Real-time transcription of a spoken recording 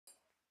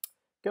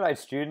G'day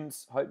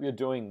students, hope you're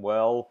doing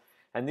well.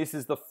 And this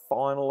is the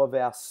final of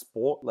our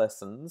sport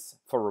lessons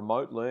for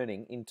remote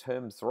learning in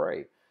term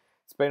 3.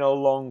 It's been a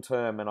long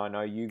term and I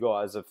know you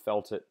guys have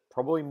felt it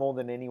probably more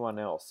than anyone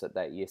else at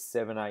that year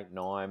 7, 8,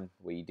 9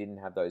 where you didn't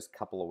have those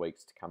couple of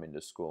weeks to come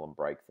into school and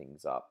break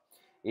things up.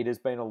 It has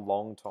been a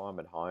long time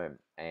at home,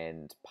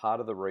 and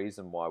part of the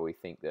reason why we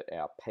think that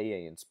our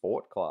PE and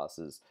sport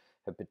classes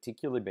have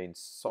particularly been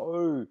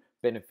so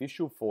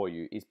beneficial for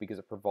you is because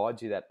it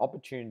provides you that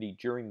opportunity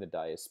during the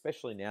day,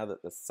 especially now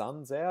that the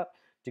sun's out,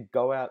 to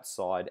go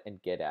outside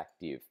and get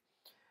active.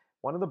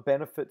 One of the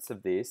benefits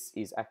of this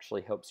is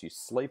actually helps you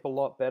sleep a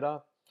lot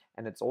better,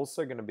 and it's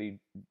also going to be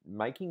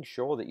making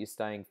sure that you're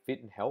staying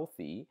fit and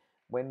healthy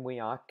when we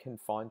are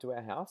confined to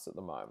our house at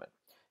the moment.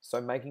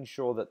 So making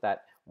sure that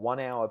that 1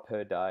 hour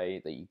per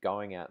day that you're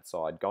going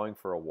outside, going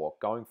for a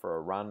walk, going for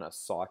a run, a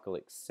cycle,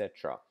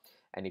 etc.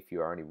 And if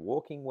you're only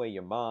walking, wear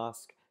your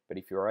mask. But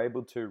if you're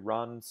able to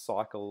run,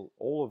 cycle,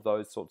 all of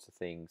those sorts of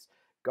things,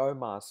 go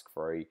mask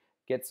free,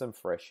 get some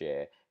fresh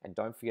air, and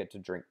don't forget to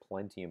drink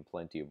plenty and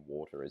plenty of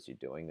water as you're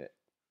doing it.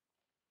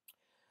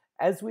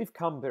 As we've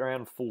come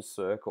around full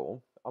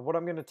circle, what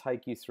I'm going to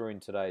take you through in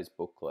today's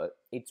booklet,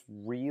 it's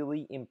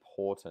really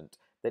important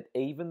that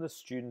even the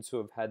students who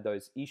have had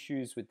those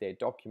issues with their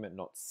document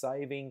not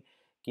saving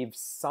give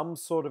some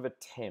sort of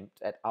attempt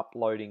at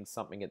uploading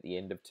something at the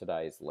end of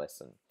today's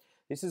lesson.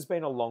 This has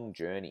been a long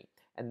journey,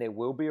 and there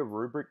will be a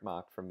rubric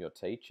marked from your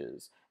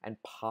teachers,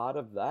 and part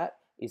of that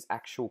is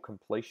actual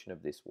completion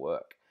of this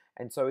work.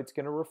 And so it's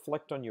going to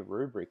reflect on your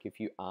rubric if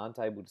you aren't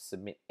able to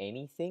submit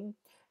anything.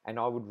 And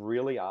I would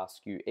really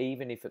ask you,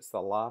 even if it's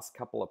the last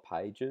couple of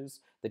pages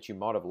that you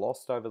might have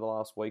lost over the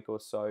last week or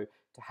so,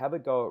 to have a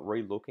go at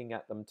re-looking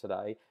at them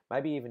today,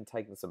 maybe even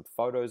taking some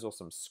photos or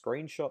some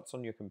screenshots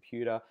on your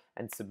computer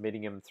and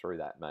submitting them through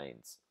that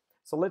means.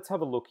 So let's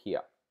have a look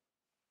here.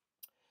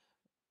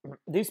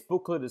 This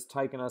booklet has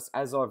taken us,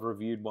 as I've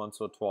reviewed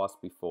once or twice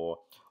before,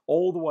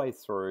 all the way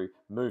through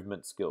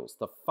movement skills,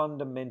 the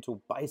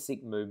fundamental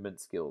basic movement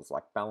skills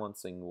like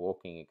balancing,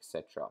 walking,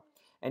 etc.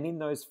 And in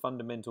those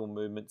fundamental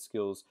movement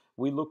skills,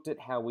 we looked at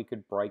how we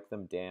could break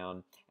them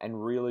down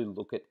and really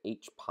look at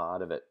each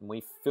part of it. And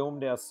we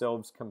filmed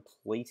ourselves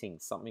completing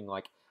something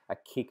like a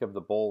kick of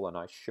the ball, and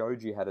I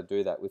showed you how to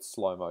do that with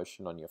slow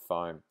motion on your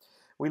phone.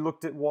 We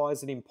looked at why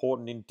is it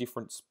important in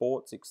different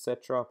sports,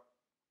 etc.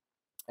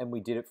 And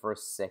we did it for a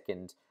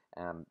second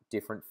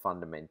different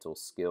fundamental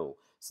skill.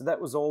 So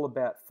that was all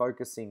about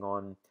focusing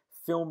on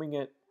filming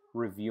it,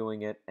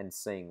 reviewing it, and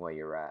seeing where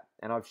you're at.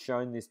 And I've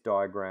shown this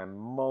diagram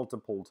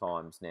multiple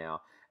times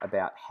now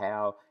about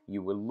how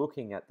you were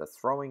looking at the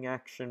throwing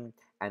action,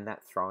 and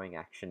that throwing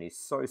action is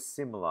so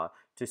similar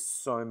to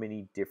so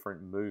many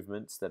different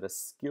movements that are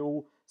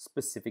skill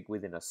specific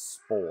within a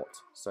sport,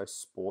 so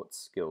sports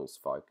skills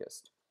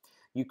focused.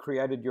 You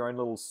created your own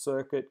little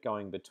circuit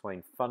going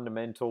between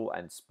fundamental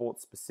and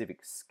sport-specific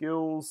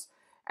skills,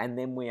 and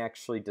then we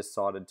actually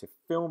decided to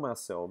film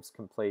ourselves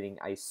completing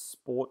a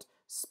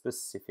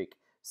sport-specific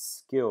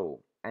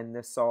skill.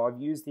 And so I've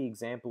used the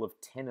example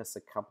of tennis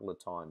a couple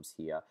of times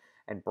here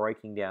and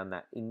breaking down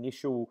that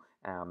initial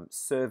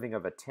serving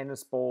of a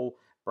tennis ball,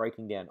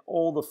 breaking down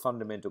all the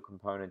fundamental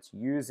components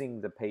using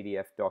the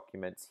PDF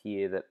documents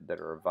here that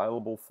are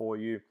available for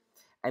you.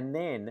 And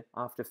then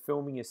after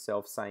filming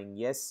yourself saying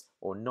yes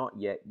or not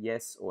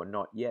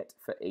yet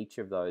for each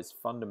of those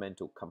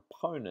fundamental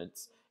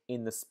components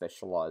in the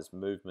specialized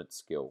movement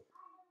skill.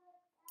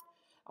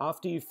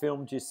 After you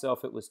filmed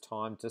yourself, it was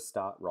time to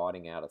start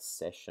writing out a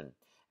session.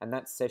 And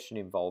that session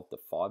involved the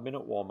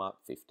 5-minute warm-up,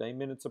 15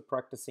 minutes of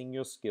practicing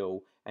your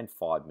skill, and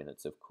 5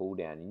 minutes of cool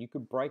down. And you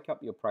could break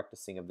up your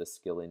practicing of the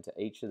skill into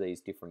each of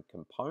these different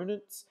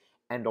components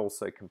and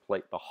also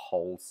complete the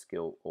whole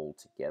skill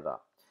altogether.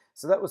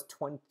 So that was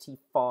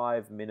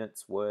 25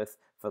 minutes worth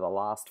for the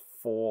last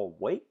 4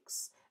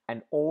 weeks,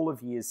 and all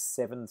of years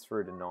 7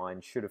 through to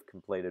 9 should have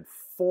completed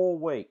 4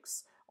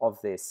 weeks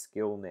of their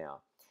skill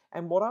now.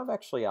 And what I've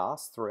actually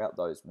asked throughout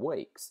those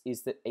weeks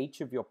is that each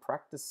of your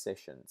practice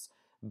sessions,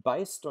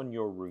 based on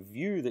your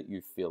review that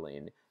you fill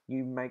in,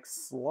 you make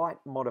slight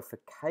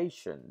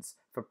modifications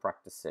for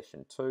practice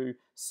session 2,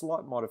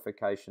 slight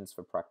modifications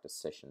for practice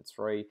session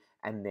 3,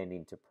 and then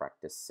into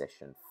practice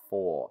session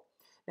 4.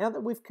 Now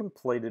that we've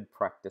completed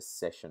practice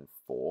session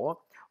 4,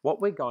 what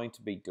we're going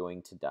to be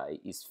doing today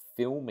is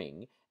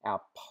filming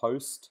our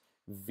post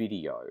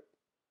video.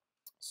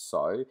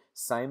 So,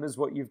 same as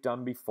what you've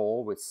done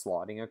before with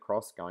sliding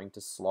across, going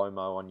to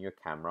slow-mo on your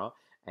camera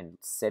and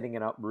setting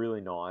it up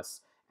really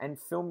nice and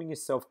filming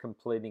yourself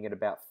completing it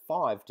about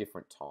 5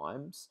 different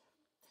times,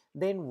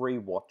 then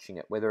re-watching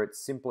it, whether it's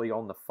simply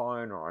on the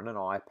phone or on an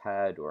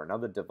iPad or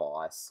another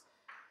device.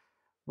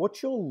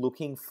 What you're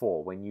looking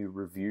for when you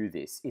review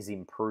this is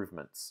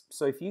improvements.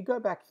 So if you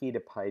go back here to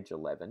page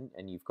 11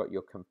 and you've got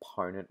your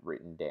component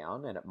written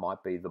down, and it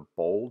might be the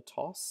ball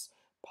toss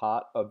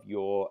part of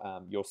your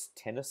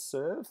tennis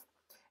serve,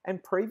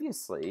 and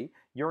previously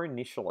your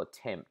initial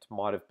attempt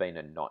might have been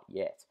a not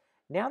yet.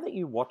 Now that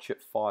you watch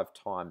it 5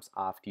 times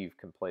after you've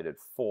completed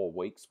 4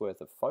 weeks worth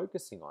of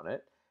focusing on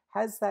it,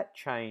 Has that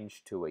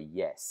changed to a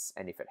yes?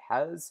 And if it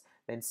has,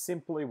 then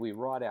simply we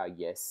write our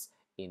yes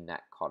in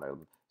that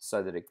column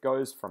so that it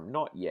goes from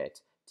not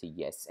yet to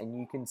yes. And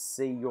you can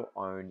see your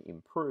own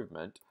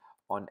improvement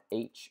on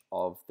each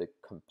of the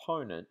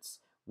components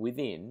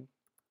within,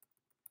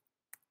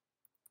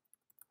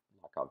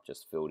 like I've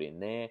just filled in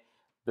there,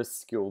 the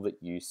skill that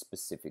you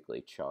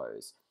specifically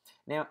chose.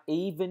 Now,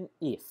 even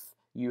if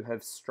you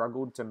have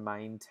struggled to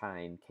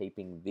maintain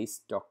keeping this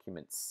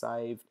document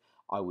saved,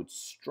 I would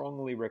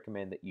strongly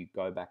recommend that you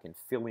go back and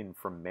fill in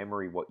from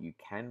memory what you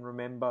can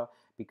remember,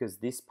 because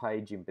this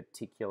page in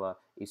particular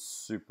is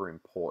super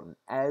important,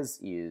 as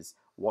is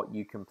what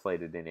you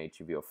completed in each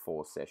of your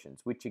 4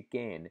 sessions, which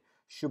again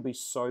should be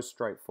so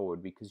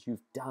straightforward because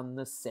you've done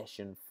the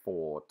session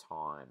 4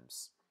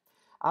 times.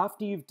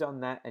 After you've done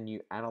that and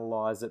you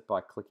analyze it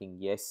by clicking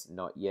yes,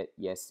 not yet,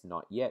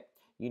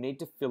 you need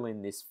to fill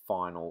in this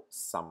final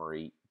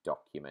summary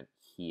document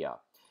here.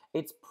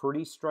 It's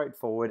pretty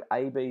straightforward.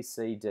 A, B,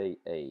 C, D,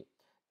 E.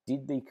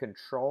 Did the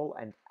control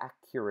and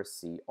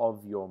accuracy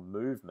of your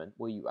movement,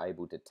 were you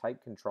able to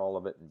take control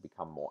of it and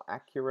become more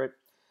accurate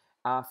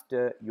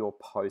after your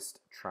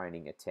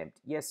post-training attempt?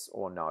 Yes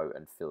or no,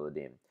 and fill it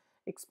in.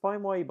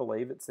 Explain why you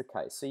believe it's the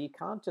case. So you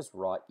can't just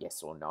write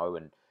yes or no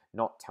and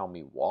not tell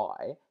me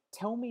why.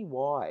 Tell me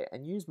why,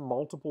 and use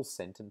multiple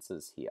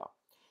sentences here.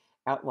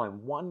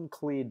 Outline one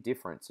clear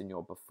difference in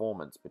your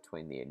performance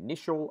between the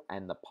initial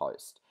and the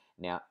post.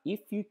 Now, if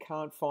you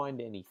can't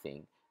find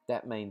anything,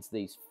 that means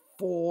these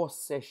 4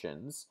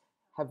 sessions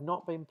have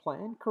not been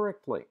planned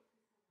correctly.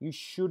 You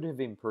should have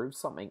improved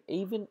something.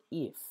 Even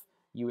if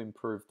you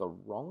improved the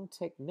wrong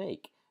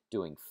technique,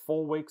 doing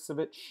 4 weeks of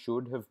it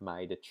should have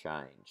made a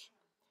change.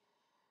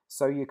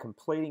 So you're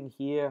completing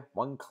here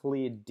one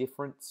clear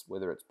difference,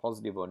 whether it's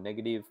positive or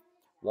negative.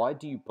 Why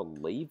do you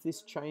believe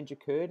this change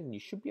occurred? And you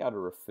should be able to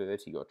refer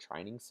to your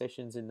training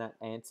sessions in that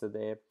answer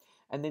there.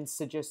 And then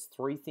suggest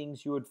 3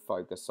 things you would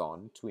focus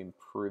on to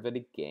improve it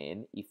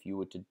again if you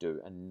were to do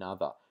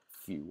another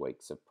few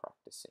weeks of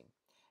practicing.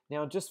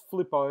 Now just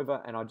flip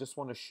over and I just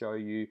want to show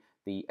you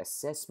the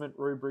assessment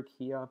rubric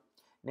here.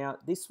 Now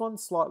this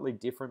one's slightly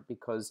different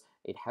because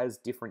it has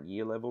different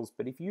year levels,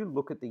 but if you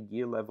look at the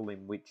year level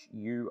in which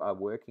you are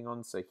working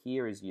on, so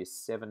here is year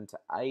 7 to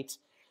 8,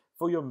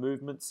 for your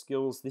movement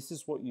skills, this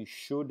is what you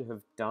should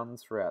have done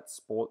throughout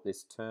sport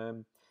this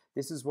term.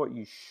 This is what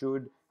you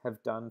should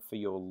have done for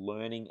your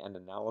learning and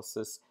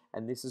analysis,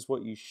 and this is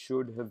what you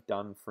should have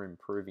done for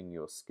improving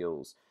your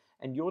skills.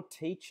 And your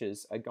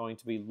teachers are going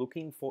to be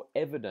looking for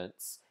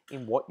evidence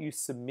in what you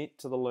submit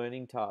to the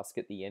learning task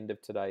at the end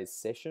of today's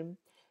session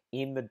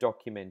in the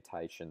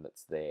documentation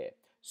that's there.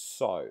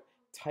 So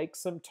take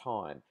some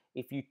time.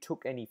 If you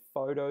took any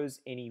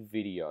photos, any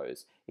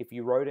videos, if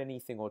you wrote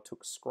anything or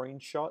took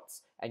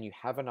screenshots and you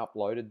haven't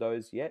uploaded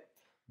those yet,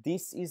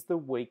 this is the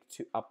week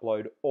to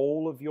upload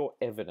all of your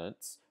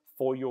evidence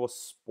for your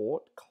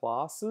sport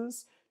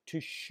classes to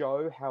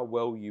show how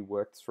well you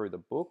worked through the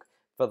book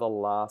for the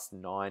last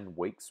 9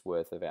 weeks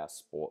worth of our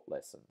sport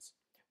lessons.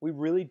 We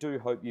really do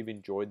hope you've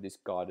enjoyed this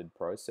guided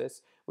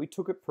process. We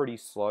took it pretty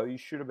slow. You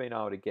should have been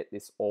able to get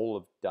this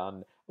all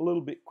done a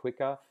little bit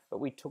quicker, but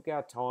we took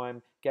our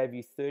time, gave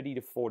you 30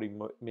 to 40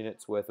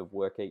 minutes worth of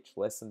work each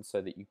lesson so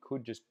that you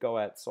could just go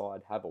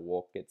outside, have a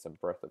walk, get some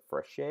breath of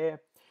fresh air.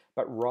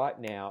 But right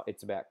now,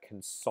 it's about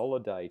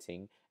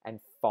consolidating and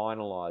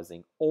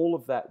finalizing all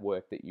of that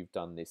work that you've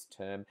done this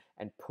term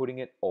and putting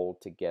it all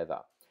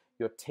together.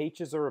 Your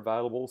teachers are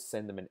available.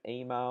 Send them an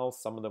email.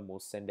 Some of them will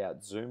send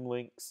out Zoom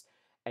links.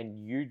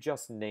 And you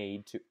just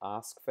need to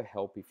ask for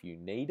help if you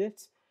need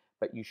it,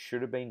 but you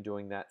should have been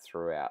doing that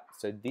throughout.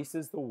 So this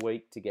is the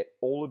week to get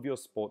all of your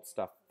sports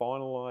stuff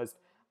finalized,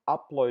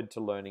 upload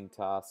to learning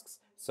tasks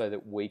so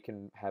that we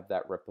can have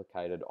that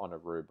replicated on a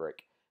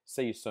rubric.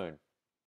 See you soon.